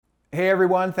Hey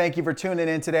everyone, thank you for tuning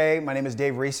in today. My name is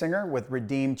Dave Riesinger with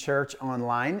Redeemed Church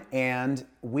Online, and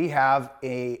we have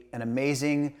an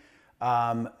amazing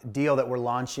deal that we're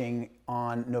launching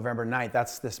on November 9th.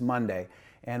 That's this Monday.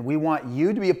 And we want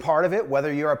you to be a part of it,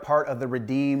 whether you're a part of the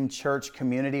Redeemed Church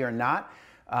community or not.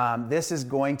 This is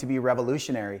going to be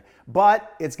revolutionary,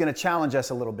 but it's going to challenge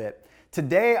us a little bit.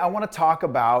 Today, I want to talk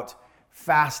about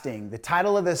fasting. The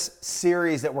title of this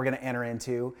series that we're going to enter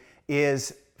into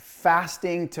is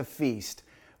Fasting to Feast.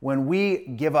 When we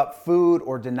give up food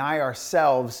or deny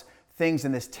ourselves things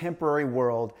in this temporary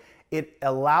world, it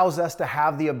allows us to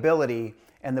have the ability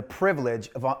and the privilege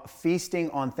of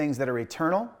feasting on things that are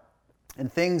eternal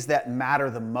and things that matter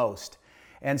the most.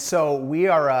 And so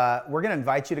we're going to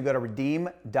invite you to go to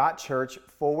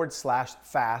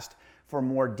redeem.church/fast for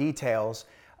more details.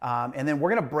 And then we're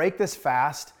going to break this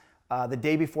fast the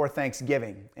day before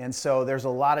Thanksgiving. And so there's a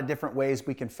lot of different ways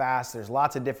we can fast. There's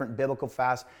lots of different biblical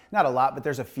fasts. Not a lot, but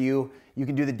there's a few. You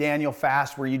can do the Daniel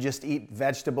fast where you just eat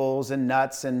vegetables and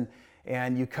nuts and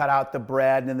you cut out the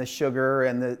bread and the sugar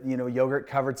and the yogurt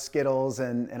covered Skittles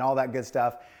and all that good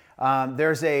stuff.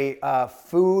 There's a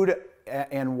food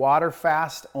and water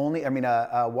fast only.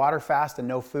 A water fast and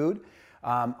no food.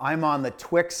 I'm on the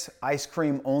Twix ice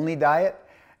cream only diet.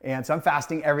 And so I'm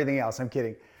fasting everything else. I'm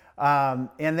kidding.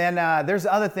 And then there's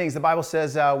other things. The Bible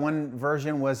says one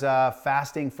version was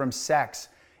fasting from sex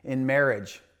in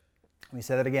marriage. Let me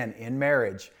say that again, in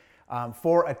marriage,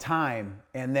 for a time.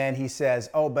 And then he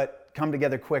says, but come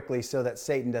together quickly so that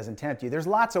Satan doesn't tempt you. There's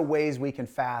lots of ways we can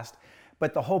fast,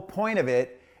 but the whole point of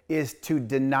it is to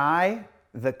deny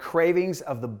the cravings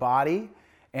of the body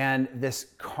and this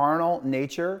carnal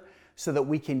nature so that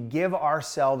we can give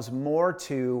ourselves more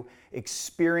to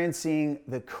experiencing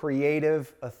the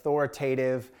creative,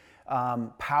 authoritative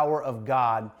power of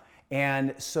God,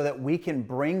 and so that we can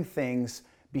bring things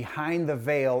behind the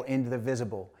veil into the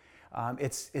visible.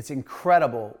 It's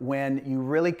incredible when you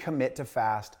really commit to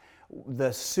fast,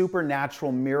 the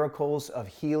supernatural miracles of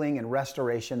healing and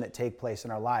restoration that take place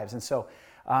in our lives. And so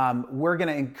we're going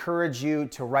to encourage you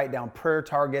to write down prayer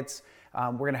targets.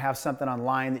 We're going to have something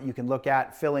online that you can look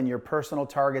at, fill in your personal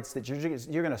targets that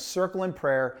you're going to circle in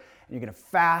prayer, and you're going to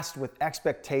fast with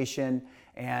expectation,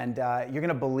 and you're going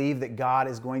to believe that God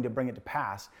is going to bring it to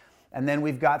pass. And then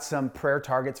we've got some prayer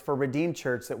targets for Redeemed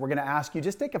Church that we're going to ask you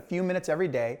just take a few minutes every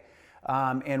day,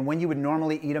 and when you would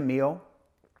normally eat a meal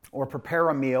or prepare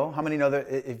a meal. How many know that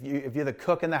if you're the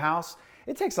cook in the house,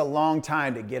 it takes a long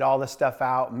time to get all this stuff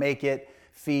out, make it,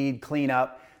 feed, clean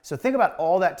up. So think about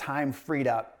all that time freed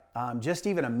up. Just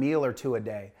even a meal or two a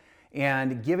day,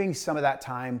 and giving some of that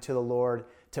time to the Lord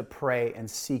to pray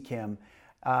and seek Him.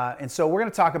 And so we're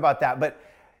going to talk about that. But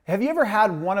have you ever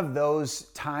had one of those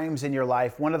times in your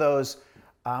life, one of those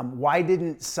why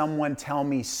didn't someone tell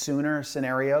me sooner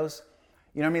scenarios?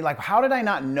 You know what I mean? Like, how did I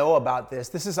not know about this?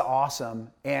 This is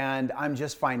awesome, and I'm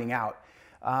just finding out.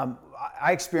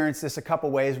 I experienced this a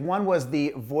couple ways. One was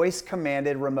the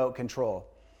voice-commanded remote control.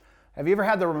 Have you ever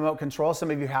had the remote control? Some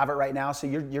of you have it right now. So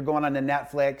you're going on to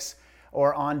Netflix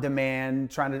or on demand,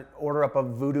 trying to order up a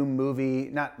Vudu movie.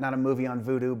 Not a movie on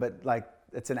Vudu, but like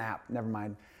it's an app. Never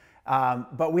mind.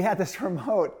 But we had this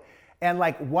remote, and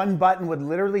like one button would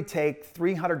literally take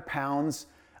 300 pounds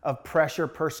of pressure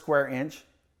per square inch,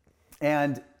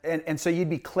 and so you'd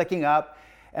be clicking up,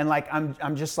 and like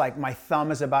I'm just like my thumb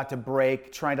is about to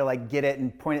break, trying to like get it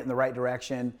and point it in the right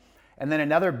direction. And then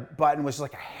another button was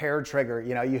like a hair trigger.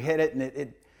 You hit it and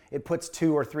it puts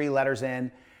 2 or 3 letters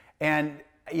in. And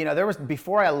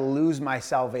before I lose my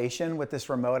salvation with this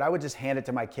remote, I would just hand it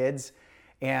to my kids,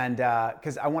 and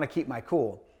because I want to keep my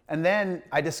cool. And then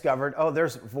I discovered,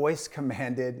 there's voice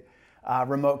commanded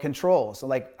remote control. So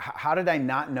like, how did I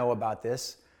not know about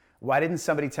this? Why didn't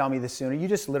somebody tell me this sooner? You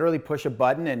just literally push a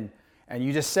button and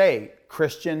you just say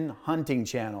Christian Hunting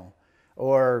Channel,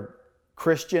 or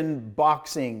Christian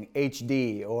Boxing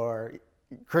HD, or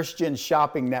Christian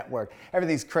Shopping Network.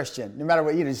 Everything's Christian. No matter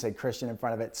what, you just say Christian in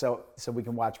front of it so we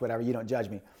can watch whatever. You don't judge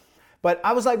me. But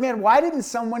I was like, man, why didn't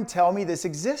someone tell me this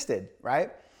existed,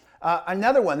 right?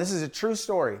 Another one, this is a true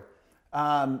story.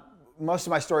 Most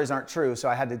of my stories aren't true, so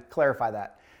I had to clarify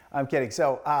that. I'm kidding.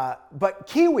 So, but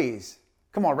kiwis.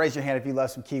 Come on, raise your hand if you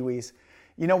love some kiwis.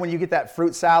 You know when you get that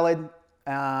fruit salad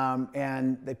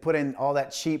and they put in all that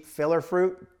cheap filler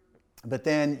fruit, but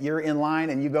then you're in line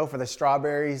and you go for the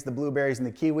strawberries, the blueberries, and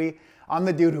the kiwi. I'm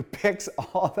the dude who picks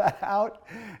all that out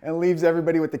and leaves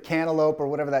everybody with the cantaloupe or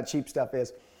whatever that cheap stuff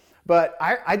is. But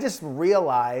I just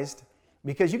realized,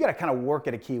 because you got to kind of work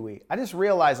at a kiwi, I just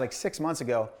realized like 6 months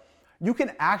ago, you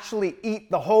can actually eat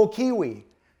the whole kiwi.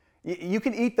 You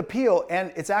can eat the peel,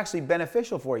 and it's actually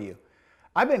beneficial for you.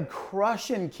 I've been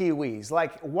crushing kiwis.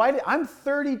 Like, I'm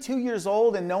 32 years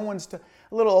old and no one's, a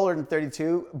little older than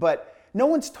 32, but no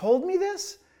one's told me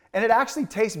this, and it actually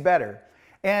tastes better.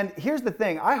 And here's the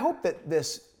thing, I hope that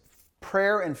this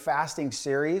prayer and fasting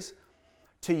series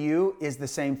to you is the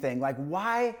same thing. Like,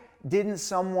 why didn't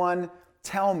someone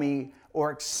tell me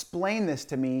or explain this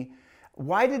to me?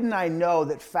 Why didn't I know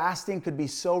that fasting could be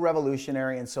so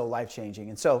revolutionary and so life-changing?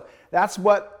 And so that's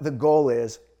what the goal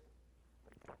is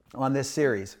on this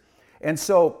series. And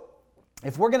so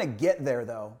if we're going to get there,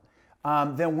 though,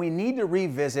 then we need to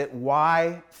revisit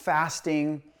why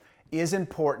fasting is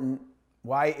important,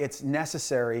 why it's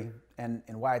necessary, and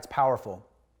why it's powerful.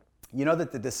 You know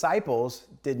that the disciples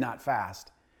did not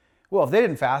fast. Well, if they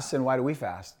didn't fast, then why do we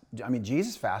fast? I mean,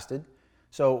 Jesus fasted.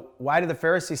 So why did the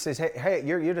Pharisees say, hey,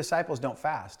 your disciples don't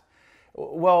fast?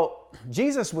 Well,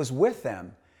 Jesus was with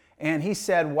them. And he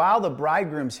said, while the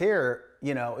bridegroom's here,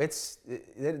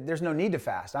 there's no need to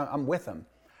fast. I'm with them.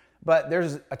 But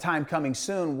there's a time coming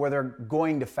soon where they're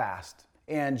going to fast.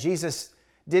 And Jesus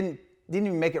didn't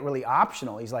even make it really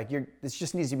optional. He's like, this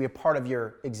just needs to be a part of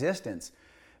your existence.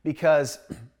 Because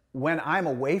when I'm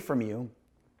away from you,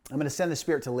 I'm going to send the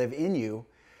Spirit to live in you.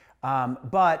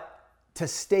 But to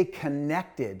stay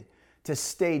connected, to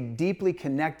stay deeply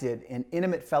connected in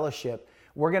intimate fellowship,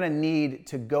 we're going to need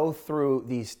to go through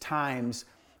these times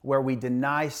where we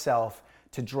deny self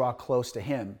to draw close to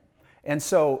Him. And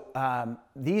so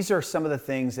these are some of the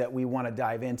things that we want to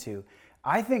dive into.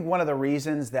 I think one of the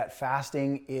reasons that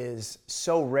fasting is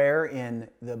so rare in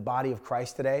the body of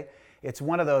Christ today, it's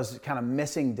one of those kind of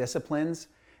missing disciplines,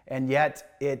 and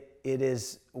yet it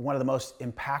is one of the most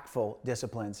impactful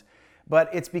disciplines. But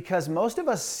it's because most of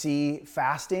us see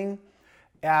fasting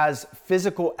as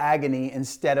physical agony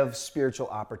instead of spiritual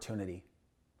opportunity.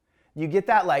 You get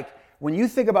that? Like, when you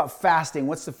think about fasting,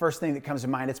 what's the first thing that comes to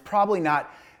mind? It's probably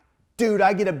not, dude,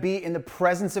 I get to be in the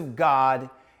presence of God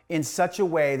in such a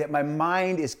way that my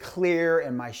mind is clear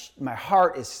and my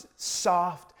heart is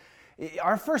soft.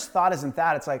 Our first thought isn't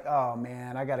that. It's like, oh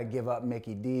man, I got to give up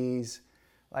Mickey D's.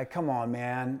 Like, come on,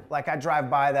 man. Like, I drive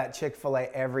by that Chick-fil-A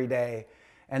every day,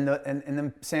 and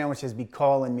them sandwiches be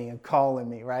calling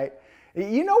me, right?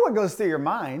 You know what goes through your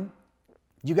mind.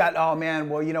 You got, oh man,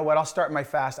 well, you know what? I'll start my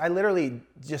fast. I literally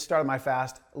just started my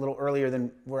fast a little earlier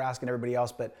than we're asking everybody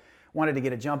else, but wanted to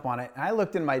get a jump on it. And I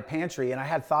looked in my pantry and I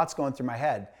had thoughts going through my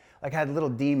head. Like, I had little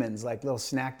demons, like little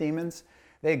snack demons.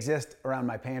 They exist around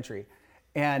my pantry.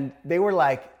 And they were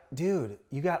like, dude,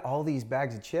 you got all these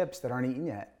bags of chips that aren't eaten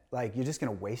yet. Like, you're just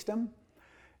going to waste them?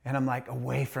 And I'm like,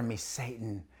 away from me,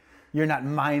 Satan. You're not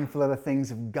mindful of the things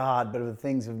of God, but of the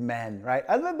things of men, right?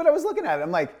 But I was looking at it.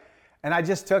 I'm like, and I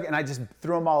just took and I just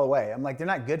threw them all away. I'm like, they're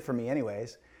not good for me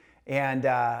anyways. And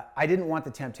I didn't want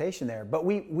the temptation there. But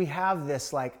we have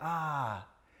this like, I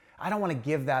don't want to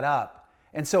give that up.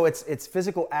 And so it's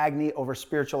physical agony over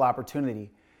spiritual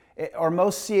opportunity. Or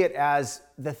most see it as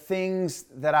the things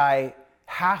that I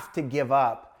have to give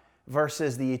up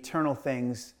versus the eternal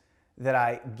things that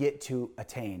I get to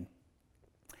attain.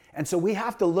 And so we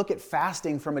have to look at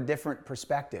fasting from a different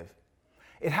perspective.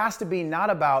 It has to be not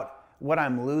about what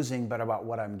I'm losing, but about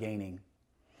what I'm gaining.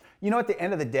 You know, at the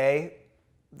end of the day,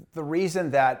 the reason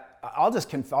that,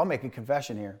 I'll make a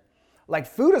confession here. Like,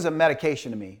 food is a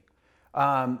medication to me.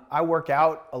 I work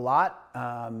out a lot.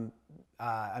 I'm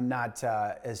not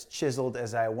as chiseled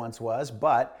as I once was,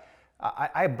 but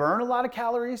I burn a lot of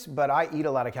calories, but I eat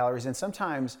a lot of calories, and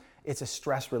sometimes it's a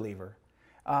stress reliever.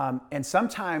 And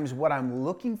sometimes what I'm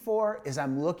looking for is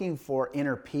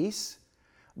inner peace,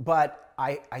 but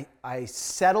I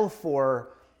settle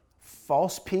for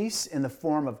false peace in the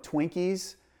form of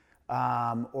Twinkies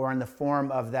or in the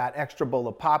form of that extra bowl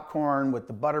of popcorn with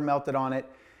the butter melted on it.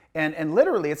 And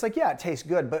literally, it's like, yeah, it tastes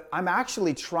good, but I'm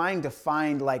actually trying to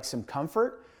find like some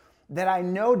comfort that I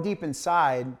know deep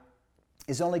inside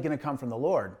is only going to come from the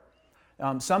Lord.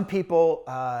 Some people,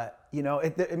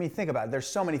 think about it. There's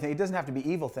so many things. It doesn't have to be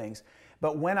evil things.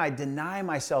 But when I deny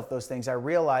myself those things, I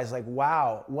realize like,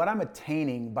 wow, what I'm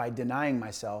attaining by denying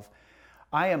myself,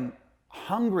 I am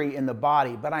hungry in the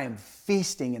body, but I am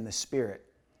feasting in the spirit.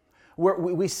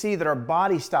 We see that our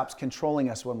body stops controlling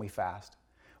us when we fast.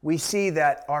 We see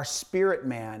that our spirit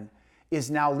man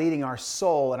is now leading our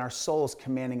soul, and our soul is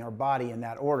commanding our body in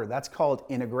that order. That's called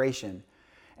integration.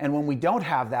 And when we don't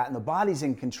have that, and the body's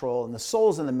in control, and the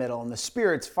soul's in the middle, and the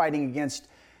spirit's fighting against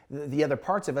the other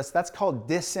parts of us, that's called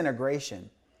disintegration.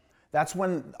 That's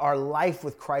when our life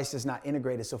with Christ is not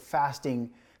integrated. So fasting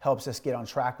helps us get on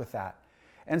track with that.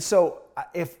 And so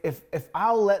if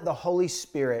I'll let the Holy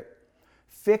Spirit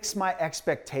fix my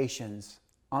expectations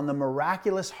on the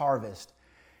miraculous harvest,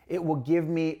 it will give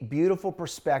me beautiful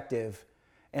perspective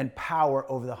and power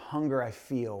over the hunger I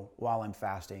feel while I'm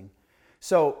fasting.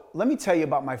 So let me tell you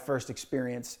about my first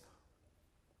experience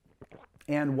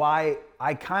and why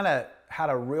I kind of had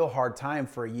a real hard time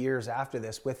for years after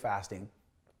this with fasting.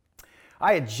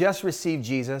 I had just received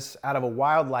Jesus out of a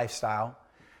wild lifestyle,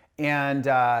 and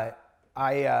I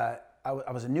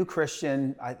was a new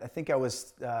Christian. I think I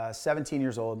was 17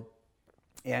 years old,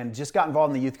 and just got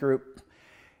involved in the youth group.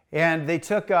 And they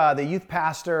took the youth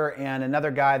pastor and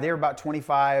another guy, they were about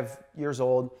 25 years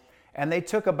old, and they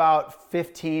took about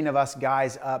 15 of us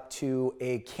guys up to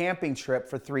a camping trip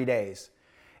for 3 days.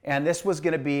 And this was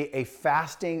going to be a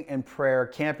fasting and prayer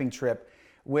camping trip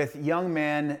with young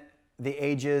men the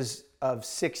ages of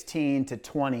 16 to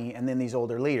 20, and then these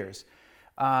older leaders.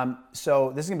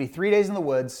 So this is going to be 3 days in the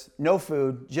woods, no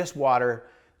food, just water,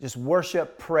 just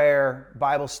worship, prayer,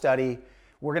 Bible study.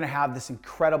 We're going to have this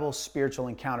incredible spiritual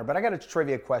encounter. But I got a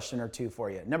trivia question or two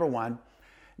for you. Number one,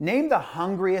 name the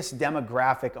hungriest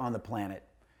demographic on the planet.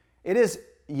 It is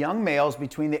young males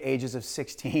between the ages of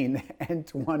 16 and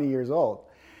 20 years old.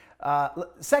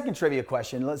 Second trivia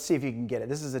question, let's see if you can get it.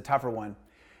 This is a tougher one.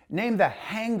 Name the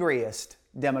hangriest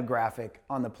demographic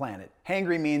on the planet.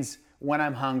 Hangry means when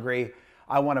I'm hungry,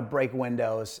 I want to break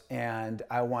windows and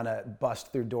I want to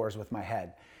bust through doors with my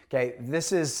head. Okay,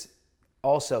 this is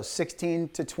also 16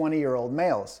 to 20-year-old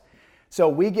males. So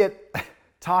we get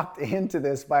talked into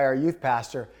this by our youth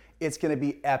pastor. It's going to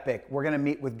be epic. We're going to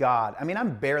meet with God. I mean,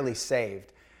 I'm barely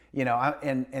saved,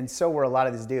 and so were a lot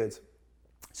of these dudes.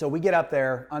 So we get up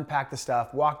there, unpack the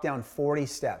stuff, walk down 40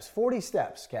 steps,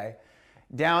 okay?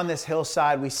 Down this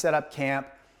hillside, we set up camp.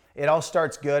 It all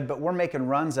starts good, but we're making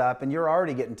runs up and you're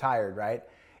already getting tired, right?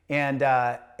 And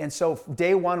so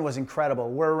day one was incredible.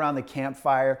 We're around the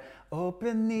campfire.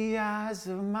 Open the eyes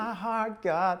of my heart,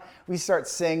 God. We start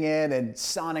singing and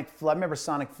Sonic Flood. Remember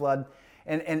Sonic Flood?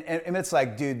 And it's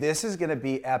like, dude, this is going to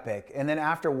be epic. And then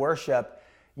after worship,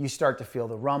 you start to feel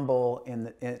the rumble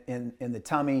in the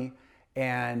tummy.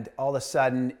 And all of a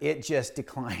sudden, it just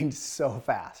declined so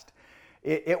fast.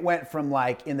 It went from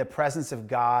like in the presence of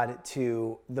God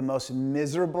to the most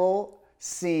miserable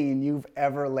scene you've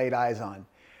ever laid eyes on.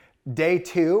 Day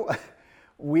two,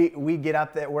 we get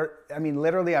up there.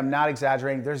 Literally, I'm not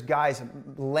exaggerating. There's guys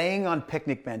laying on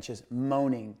picnic benches,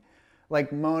 moaning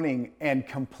and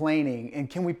complaining. And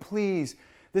can we please,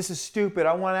 this is stupid.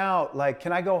 I want out. Like,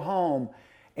 can I go home?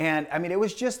 And I mean, it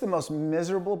was just the most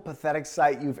miserable, pathetic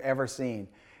sight you've ever seen.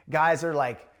 Guys are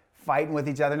like fighting with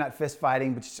each other, not fist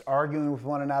fighting, but just arguing with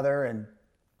one another.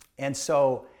 And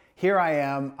so here I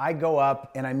am, I go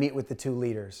up and I meet with the two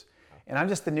leaders. And I'm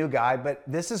just the new guy, but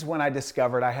this is when I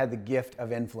discovered I had the gift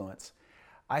of influence.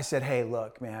 I said, hey,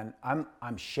 look, man,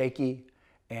 I'm shaky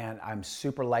and I'm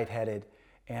super lightheaded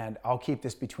and I'll keep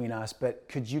this between us, but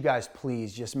could you guys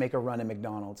please just make a run at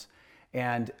McDonald's?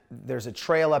 And there's a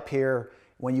trail up here.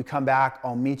 When you come back,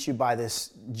 I'll meet you by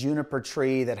this juniper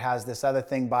tree that has this other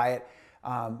thing by it.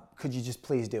 Could you just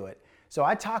please do it? So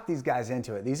I talked these guys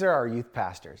into it. These are our youth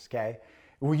pastors, okay?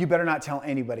 Well, you better not tell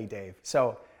anybody, Dave.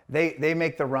 So they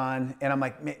make the run, and I'm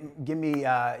like, give me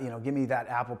that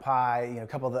apple pie, a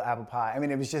couple of the apple pie. I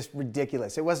mean, it was just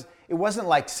ridiculous. It wasn't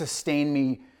like sustain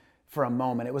me for a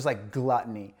moment. It was like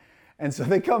gluttony. And so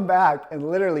they come back and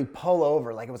literally pull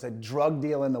over like it was a drug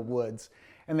deal in the woods.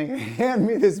 And they hand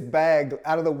me this bag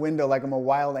out of the window like I'm a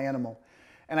wild animal.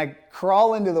 And I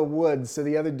crawl into the woods so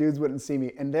the other dudes wouldn't see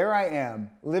me. And there I am,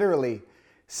 literally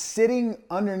sitting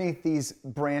underneath these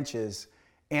branches,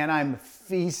 and I'm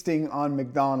feasting on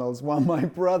McDonald's while my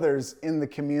brothers in the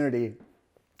community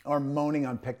are moaning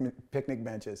on picnic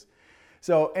benches.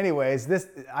 So anyways,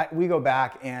 we go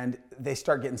back and they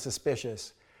start getting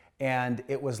suspicious. And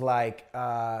it was like,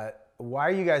 why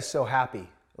are you guys so happy?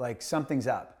 Like something's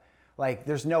up. Like,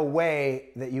 there's no way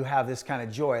that you have this kind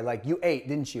of joy. Like, you ate,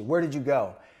 didn't you? Where did you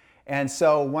go? And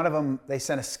so one of them, they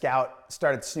sent a scout,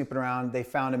 started snooping around. They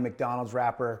found a McDonald's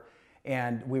wrapper,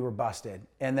 and we were busted.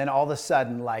 And then all of a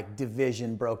sudden, like,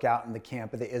 division broke out in the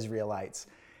camp of the Israelites,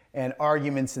 and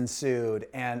arguments ensued.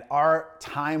 And our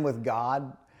time with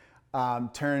God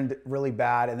turned really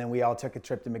bad. And then we all took a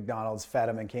trip to McDonald's, fed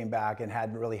them, and came back and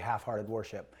had really half-hearted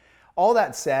worship. All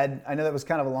that said, I know that was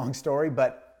kind of a long story,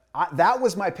 but that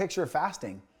was my picture of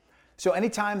fasting. So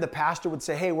anytime the pastor would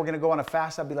say, hey, we're going to go on a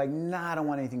fast, I'd be like, nah, I don't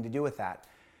want anything to do with that.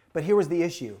 But here was the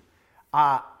issue.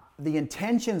 The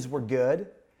intentions were good,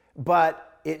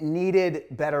 but it needed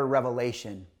better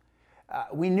revelation.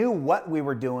 We knew what we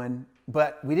were doing,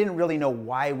 but we didn't really know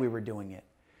why we were doing it.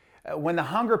 When the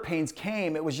hunger pains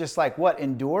came, it was just like, what,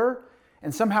 endure?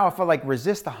 And somehow if I like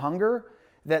resist the hunger,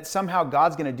 that somehow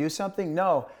God's going to do something?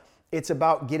 No. It's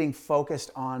about getting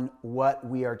focused on what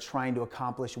we are trying to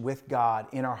accomplish with God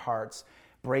in our hearts,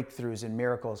 breakthroughs and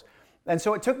miracles. And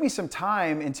so it took me some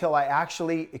time until I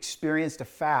actually experienced a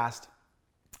fast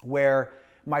where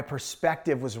my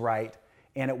perspective was right,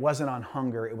 and it wasn't on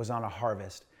hunger, it was on a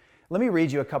harvest. Let me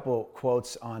read you a couple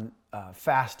quotes on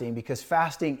fasting, because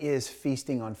fasting is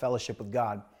feasting on fellowship with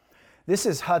God. This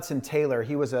is Hudson Taylor.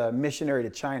 He was a missionary to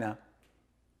China.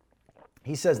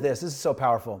 He says this is so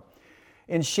powerful.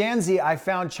 In Shanxi, I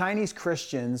found Chinese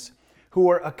Christians who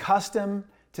were accustomed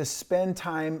to spend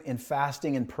time in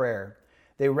fasting and prayer.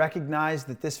 They recognized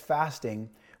that this fasting,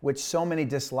 which so many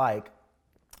dislike,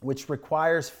 which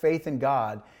requires faith in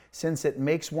God, since it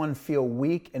makes one feel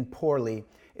weak and poorly,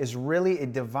 is really a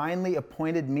divinely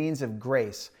appointed means of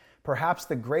grace. Perhaps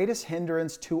the greatest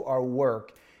hindrance to our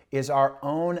work is our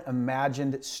own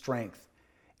imagined strength.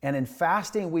 And in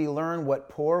fasting, we learn what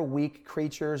poor, weak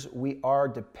creatures we are,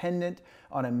 dependent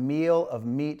on a meal of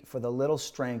meat for the little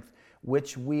strength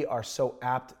which we are so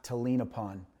apt to lean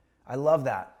upon. I love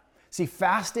that. See,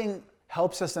 fasting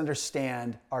helps us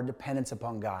understand our dependence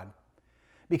upon God,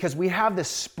 because we have this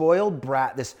spoiled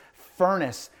brat, this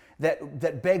furnace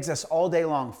that begs us all day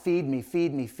long, feed me,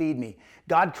 feed me, feed me.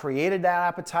 God created that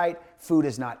appetite. Food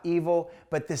is not evil,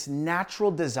 but this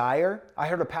natural desire, I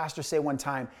heard a pastor say one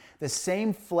time, the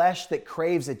same flesh that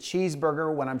craves a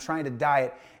cheeseburger when I'm trying to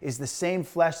diet is the same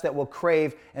flesh that will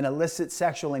crave an illicit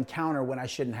sexual encounter when I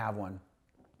shouldn't have one.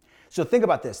 So think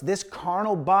about this. This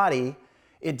carnal body,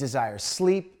 it desires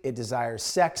sleep, it desires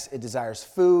sex, it desires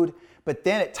food, but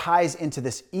then it ties into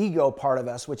this ego part of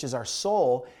us, which is our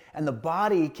soul, and the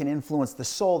body can influence the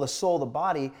soul, the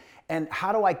body. And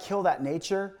how do I kill that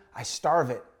nature? I starve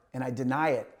it and I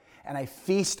deny it and I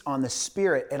feast on the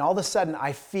spirit. And all of a sudden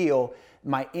I feel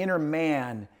my inner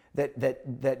man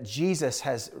that Jesus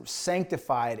has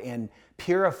sanctified and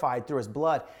purified through his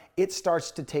blood. It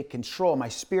starts to take control, my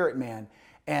spirit man.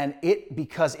 And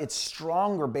because it's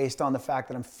stronger based on the fact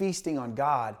that I'm feasting on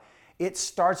God, it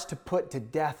starts to put to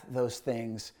death those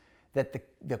things that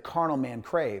the carnal man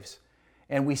craves.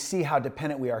 And we see how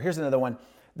dependent we are. Here's another one.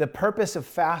 The purpose of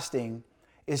fasting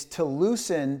is to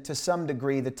loosen to some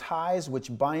degree the ties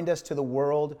which bind us to the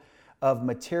world of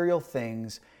material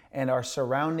things and our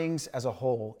surroundings as a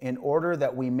whole, in order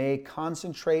that we may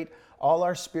concentrate all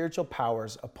our spiritual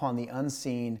powers upon the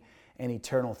unseen and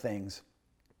eternal things.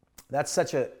 That's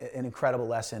such an incredible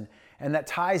lesson. And that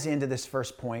ties into this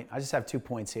first point. I just have 2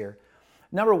 points here.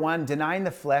 Number one, denying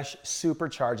the flesh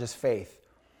supercharges faith.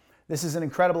 This is an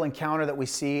incredible encounter that we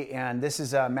see, and this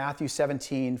is Matthew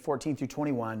 17, 14 through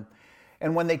 21.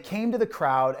 And when they came to the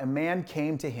crowd, a man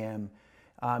came to him,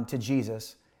 to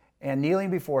Jesus, and kneeling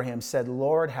before him said,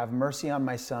 Lord, have mercy on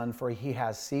my son, for he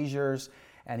has seizures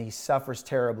and he suffers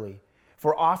terribly.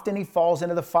 For often he falls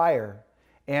into the fire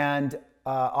and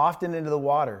often into the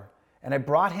water. And I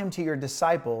brought him to your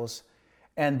disciples,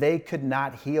 and they could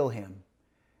not heal him.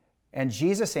 And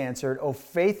Jesus answered, O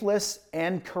faithless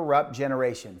and corrupt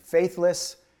generation.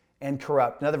 Faithless and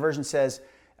corrupt. Another version says,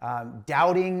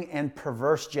 doubting and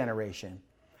perverse generation.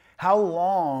 How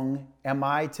long am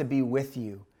I to be with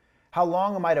you? How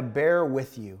long am I to bear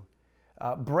with you?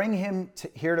 Bring him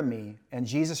here to me. And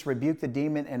Jesus rebuked the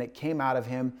demon, and it came out of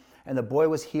him, and the boy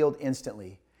was healed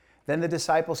instantly. Then the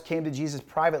disciples came to Jesus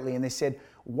privately, and they said,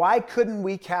 why couldn't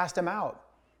we cast him out?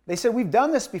 They said, we've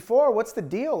done this before. What's the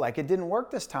deal? Like, it didn't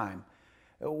work this time.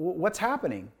 What's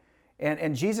happening?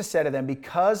 And Jesus said to them,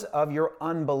 because of your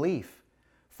unbelief.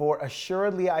 For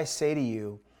assuredly I say to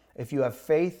you, if you have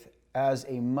faith as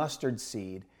a mustard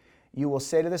seed, you will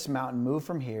say to this mountain, move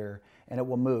from here, and it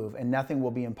will move, and nothing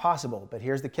will be impossible. But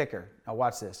here's the kicker. Now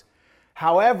watch this.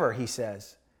 However, he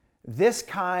says, this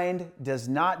kind does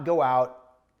not go out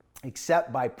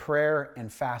except by prayer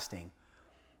and fasting.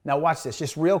 Now watch this,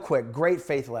 just real quick, great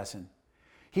faith lesson.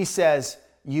 He says,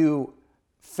 you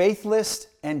faithless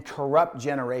and corrupt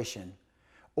generation,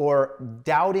 or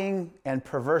doubting and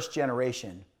perverse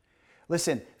generation.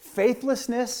 Listen,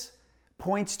 faithlessness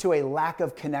points to a lack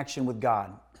of connection with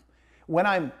God. When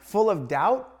I'm full of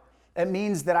doubt, it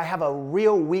means that I have a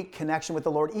real weak connection with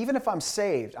the Lord. Even if I'm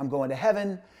saved, I'm going to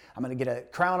heaven, I'm going to get a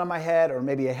crown on my head or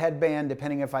maybe a headband,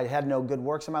 depending if I had no good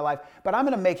works in my life, but I'm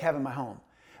going to make heaven my home.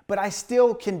 But I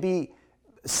still can be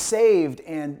saved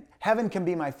and heaven can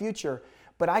be my future,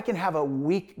 but I can have a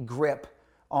weak grip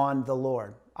on the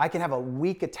Lord. I can have a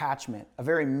weak attachment, a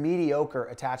very mediocre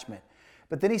attachment.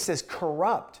 But then he says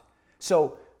corrupt.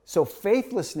 So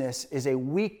faithlessness is a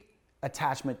weak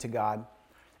attachment to God,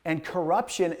 and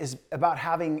corruption is about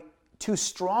having too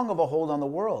strong of a hold on the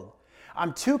world.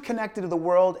 I'm too connected to the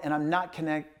world and I'm not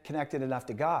connected enough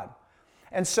to God.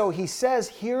 And so he says,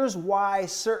 here's why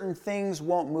certain things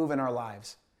won't move in our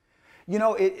lives. You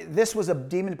know, this was a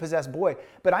demon-possessed boy,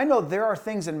 but I know there are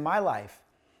things in my life.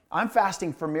 I'm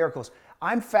fasting for miracles.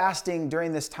 I'm fasting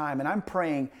during this time, and I'm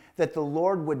praying that the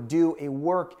Lord would do a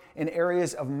work in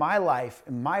areas of my life,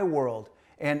 in my world,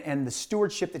 and the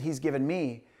stewardship that he's given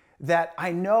me that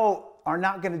I know are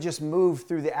not going to just move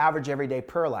through the average everyday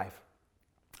prayer life.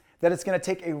 That it's going to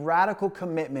take a radical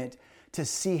commitment to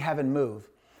see heaven move.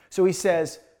 So he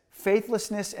says,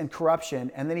 faithlessness and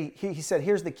corruption, and then he said,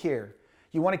 here's the cure.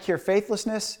 You want to cure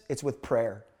faithlessness? It's with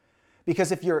prayer.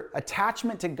 Because if your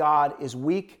attachment to God is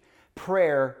weak,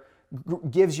 prayer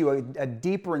gives you a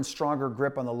deeper and stronger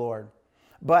grip on the Lord.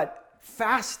 But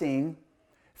fasting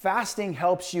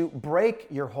helps you break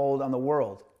your hold on the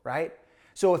world, right?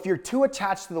 So if you're too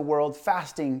attached to the world,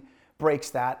 fasting breaks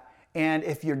that. And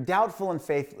if you're doubtful and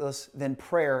faithless, then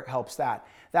prayer helps that.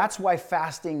 That's why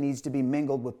fasting needs to be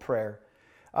mingled with prayer.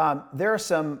 There are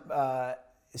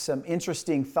some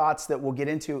interesting thoughts that we'll get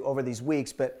into over these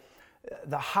weeks, but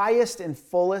the highest and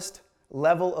fullest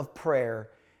level of prayer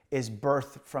is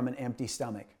birthed from an empty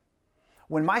stomach.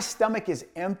 When my stomach is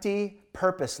empty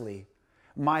purposely,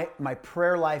 my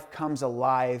prayer life comes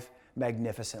alive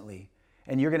magnificently.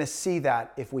 And you're going to see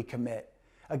that if we commit.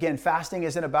 Again, fasting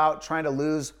isn't about trying to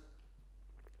lose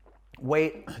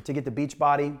weight to get the beach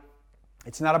body.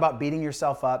 It's not about beating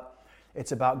yourself up.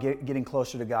 It's about getting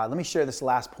closer to God. Let me share this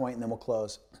last point and then we'll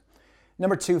close.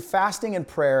 Number 2, fasting and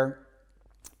prayer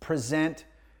present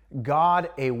God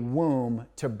a womb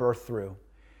to birth through.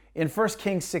 In 1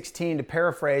 Kings 16, to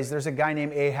paraphrase, there's a guy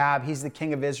named Ahab. He's the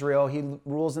king of Israel. He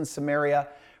rules in Samaria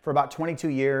for about 22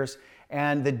 years.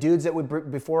 And the dudes that were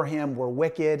before him were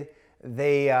wicked.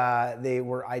 They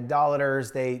were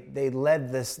idolaters. They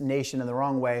led this nation in the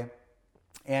wrong way.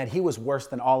 And he was worse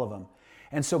than all of them.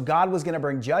 And so God was going to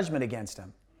bring judgment against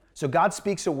him. So God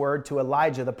speaks a word to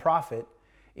Elijah, the prophet,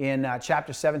 in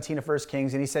chapter 17 of 1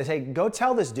 Kings. And he says, hey, go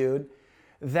tell this dude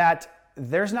that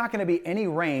there's not going to be any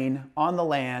rain on the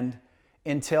land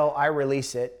until I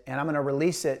release it. And I'm going to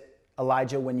release it,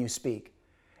 Elijah, when you speak.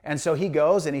 And so he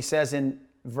goes and he says in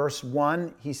verse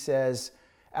 1, he says,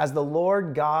 as the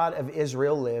Lord God of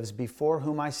Israel lives, before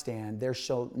whom I stand, there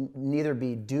shall neither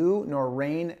be dew nor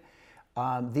rain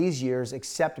these years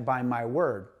except by my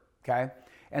word. Okay?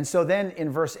 And so then in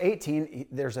verse 18,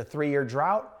 there's a 3-year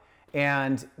drought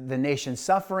and the nation's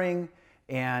suffering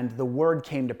and the word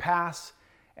came to pass.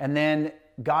 And then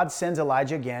God sends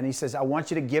Elijah again. He says, I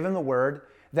want you to give him the word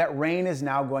that rain is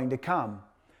now going to come.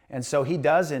 And so he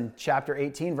does in chapter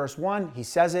 18, verse 1. He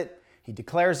says it, he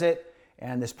declares it,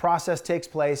 and this process takes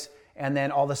place, and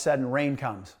then all of a sudden rain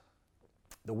comes.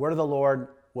 The word of the Lord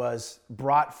was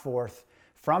brought forth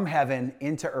from heaven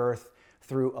into earth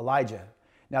through Elijah.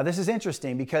 Now this is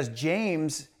interesting because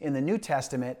James in the New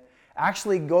Testament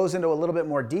actually goes into a little bit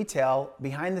more detail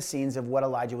behind the scenes of what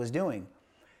Elijah was doing.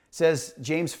 It says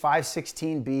James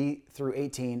 5:16b through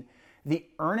 18, the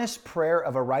earnest prayer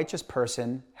of a righteous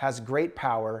person has great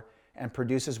power and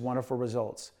produces wonderful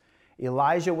results.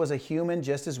 Elijah was a human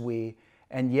just as we,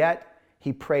 and yet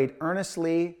he prayed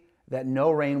earnestly that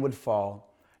no rain would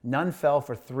fall. None fell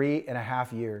for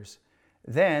 3.5 years.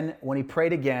 Then, when he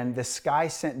prayed again, the sky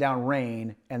sent down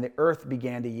rain and the earth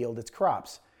began to yield its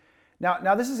crops.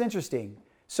 Now this is interesting.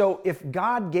 So if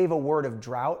God gave a word of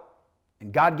drought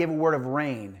and God gave a word of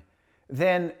rain,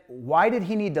 then why did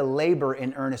he need to labor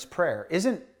in earnest prayer?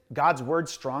 Isn't God's word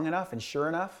strong enough and sure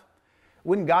enough?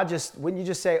 Wouldn't you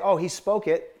just say, oh, he spoke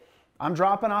it, I'm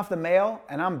dropping off the mail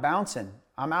and I'm bouncing,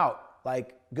 I'm out.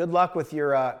 Like, good luck with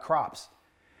your crops.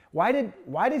 Why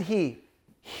did he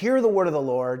hear the word of the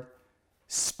Lord,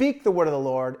 speak the word of the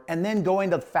Lord, and then go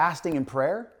into fasting and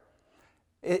prayer?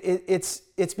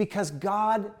 It's because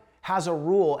God has a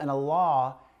rule and a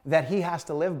law that he has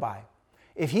to live by.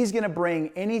 If he's going to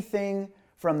bring anything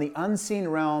from the unseen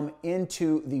realm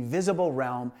into the visible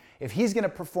realm, if he's going to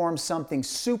perform something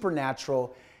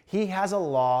supernatural, he has a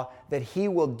law that he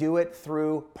will do it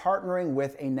through partnering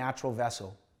with a natural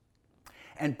vessel.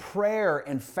 And prayer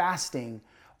and fasting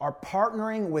are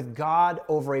partnering with God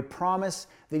over a promise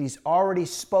that he's already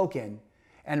spoken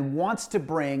and wants to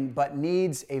bring but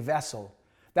needs a vessel.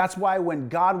 That's why when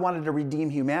God wanted to redeem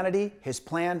humanity, his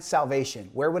plan, salvation.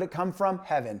 Where would it come from?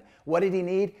 Heaven. What did he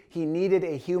need? He needed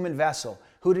a human vessel.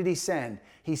 Who did he send?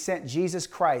 He sent Jesus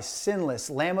Christ, sinless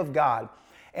Lamb of God.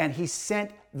 And he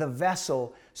sent the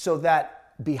vessel so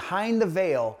that behind the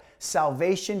veil,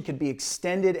 salvation could be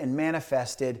extended and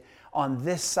manifested on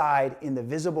this side in the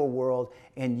visible world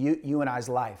in you and I's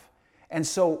life. And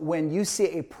so when you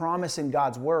see a promise in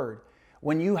God's word,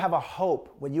 when you have a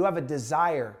hope, when you have a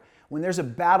desire, when there's a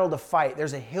battle to fight,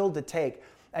 there's a hill to take,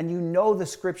 and you know the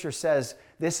scripture says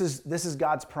this is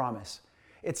God's promise.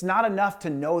 It's not enough to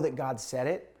know that God said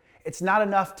it. It's not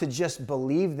enough to just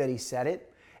believe that he said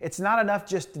it. It's not enough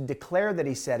just to declare that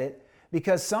he said it,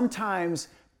 because sometimes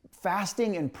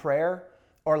fasting and prayer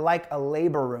are like a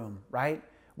labor room, right?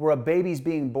 Where a baby's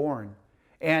being born.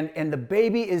 And the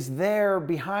baby is there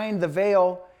behind the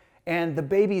veil, and the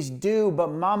baby's due,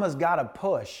 but mama's got to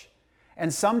push.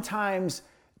 And sometimes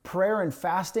prayer and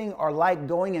fasting are like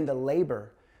going into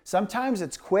labor. Sometimes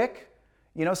it's quick,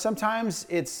 sometimes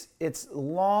it's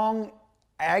long,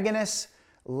 agonist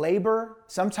labor.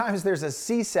 Sometimes there's a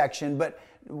C-section, but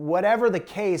whatever the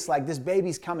case, like this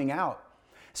baby's coming out.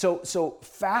 So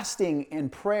fasting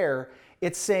and prayer,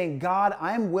 it's saying, God,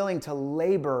 I'm willing to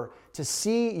labor to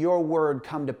see your word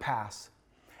come to pass.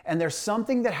 And there's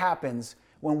something that happens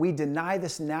when we deny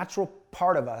this natural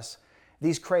part of us,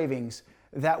 these cravings,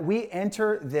 that we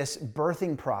enter this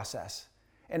birthing process.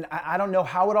 And I don't know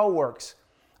how it all works,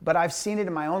 but I've seen it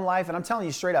in my own life. And I'm telling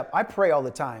you straight up, I pray all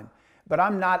the time, but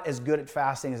I'm not as good at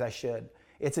fasting as I should.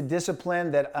 It's a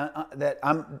discipline that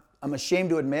I'm ashamed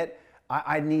to admit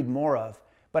I need more of.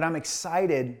 But I'm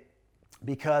excited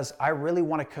because I really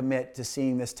want to commit to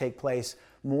seeing this take place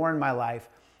more in my life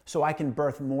so I can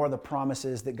birth more of the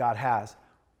promises that God has.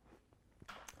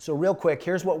 So real quick,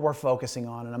 here's what we're focusing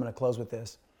on, and I'm going to close with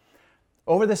this.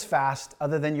 Over this fast,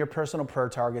 other than your personal prayer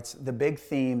targets, the big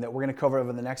theme that we're going to cover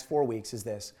over the next 4 weeks is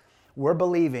this. We're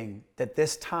believing that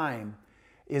this time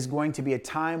is going to be a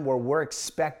time where we're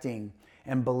expecting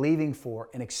and believing for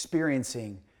and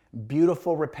experiencing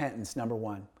beautiful repentance, number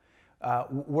one.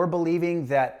 We're believing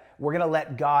that we're going to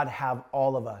let God have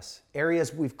all of us.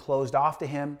 Areas we've closed off to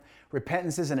him.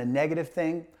 Repentance isn't a negative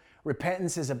thing.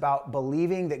 Repentance is about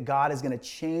believing that God is going to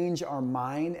change our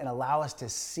mind and allow us to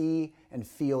see and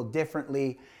feel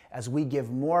differently as we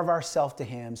give more of ourselves to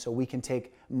him so we can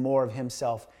take more of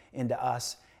himself into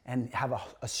us and have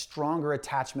a stronger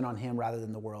attachment on him rather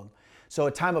than the world. So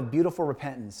a time of beautiful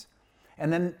repentance.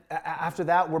 And then after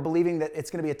that, we're believing that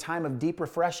it's going to be a time of deep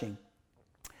refreshing.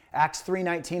 Acts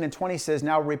 3:19 and 20 says,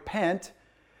 now repent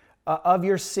of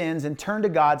your sins and turn to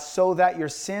God so that your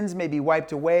sins may be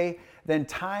wiped away. Then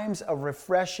times of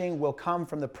refreshing will come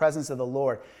from the presence of the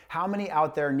Lord. How many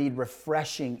out there need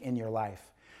refreshing in your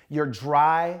life? You're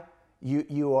dry,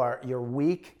 you're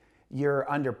weak,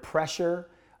 you're under pressure.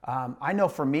 I know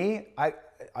for me,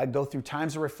 I go through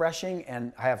times of refreshing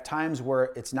and I have times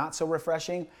where it's not so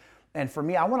refreshing. And for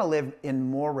me, I want to live in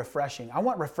more refreshing. I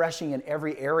want refreshing in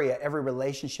every area, every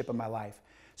relationship of my life.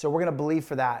 So we're going to believe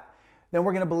for that. Then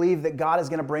we're going to believe that God is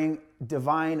going to bring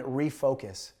divine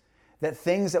refocus. That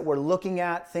things that we're looking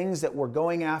at, things that we're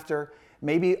going after,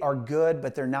 maybe are good,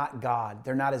 but they're not God.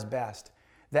 They're not his best.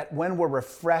 That when we're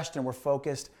refreshed and we're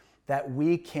focused, that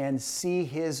we can see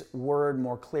his word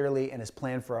more clearly and his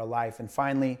plan for our life. And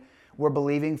finally, we're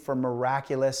believing for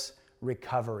miraculous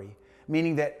recovery,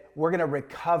 meaning that we're going to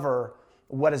recover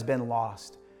what has been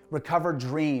lost, recover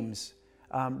dreams,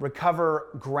 recover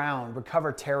ground,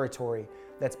 recover territory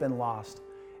that's been lost.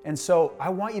 And so I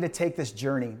want you to take this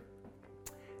journey,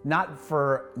 not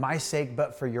for my sake,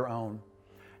 but for your own.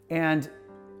 And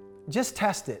just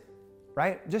test it,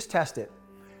 right? Just test it.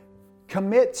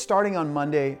 Commit starting on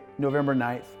Monday, November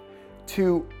 9th,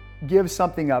 to give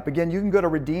something up. Again, you can go to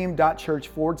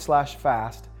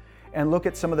redeem.church/fast and look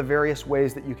at some of the various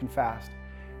ways that you can fast.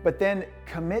 But then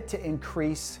commit to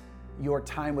increase your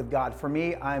time with God. For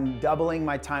me, I'm doubling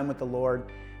my time with the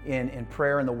Lord in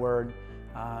prayer and the Word.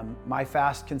 My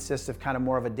fast consists of kind of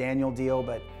more of a Daniel deal,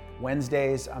 but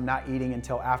Wednesdays, I'm not eating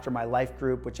until after my life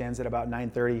group, which ends at about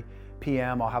 9:30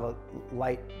 p.m. I'll have a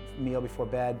light meal before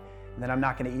bed. And then I'm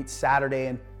not going to eat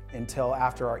Saturday until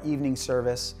after our evening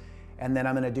service. And then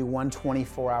I'm going to do one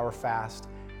 24-hour fast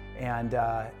and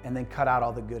then cut out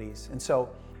all the goodies. And so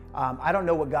I don't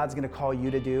know what God's going to call you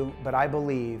to do, but I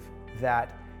believe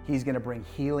that he's going to bring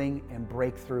healing and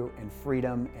breakthrough and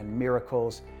freedom and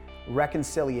miracles,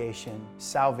 reconciliation,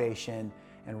 salvation,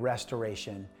 and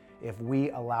restoration if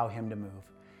we allow him to move.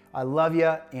 I love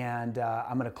you, and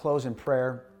I'm going to close in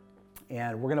prayer,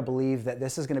 and we're going to believe that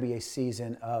this is going to be a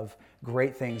season of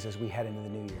great things as we head into the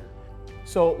new year.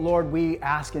 So, Lord, we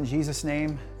ask in Jesus'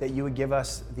 name that you would give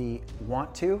us the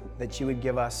want to, that you would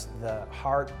give us the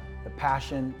heart, the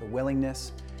passion, the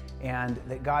willingness, and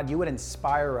that, God, you would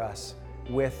inspire us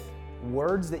with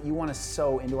words that you want to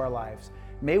sow into our lives.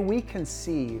 May we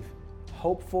conceive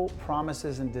hopeful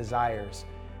promises and desires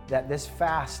that this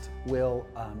fast will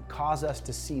cause us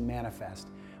to see manifest.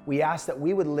 We ask that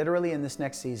we would literally in this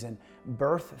next season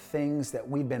birth things that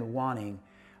we've been wanting,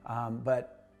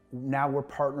 but now we're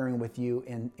partnering with you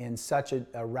in such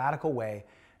a radical way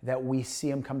that we see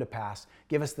them come to pass.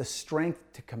 Give us the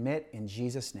strength to commit in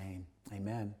Jesus' name.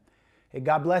 Amen. Hey,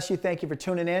 God bless you. Thank you for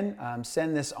tuning in.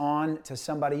 Send this on to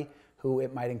somebody who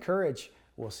it might encourage.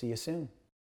 We'll see you soon.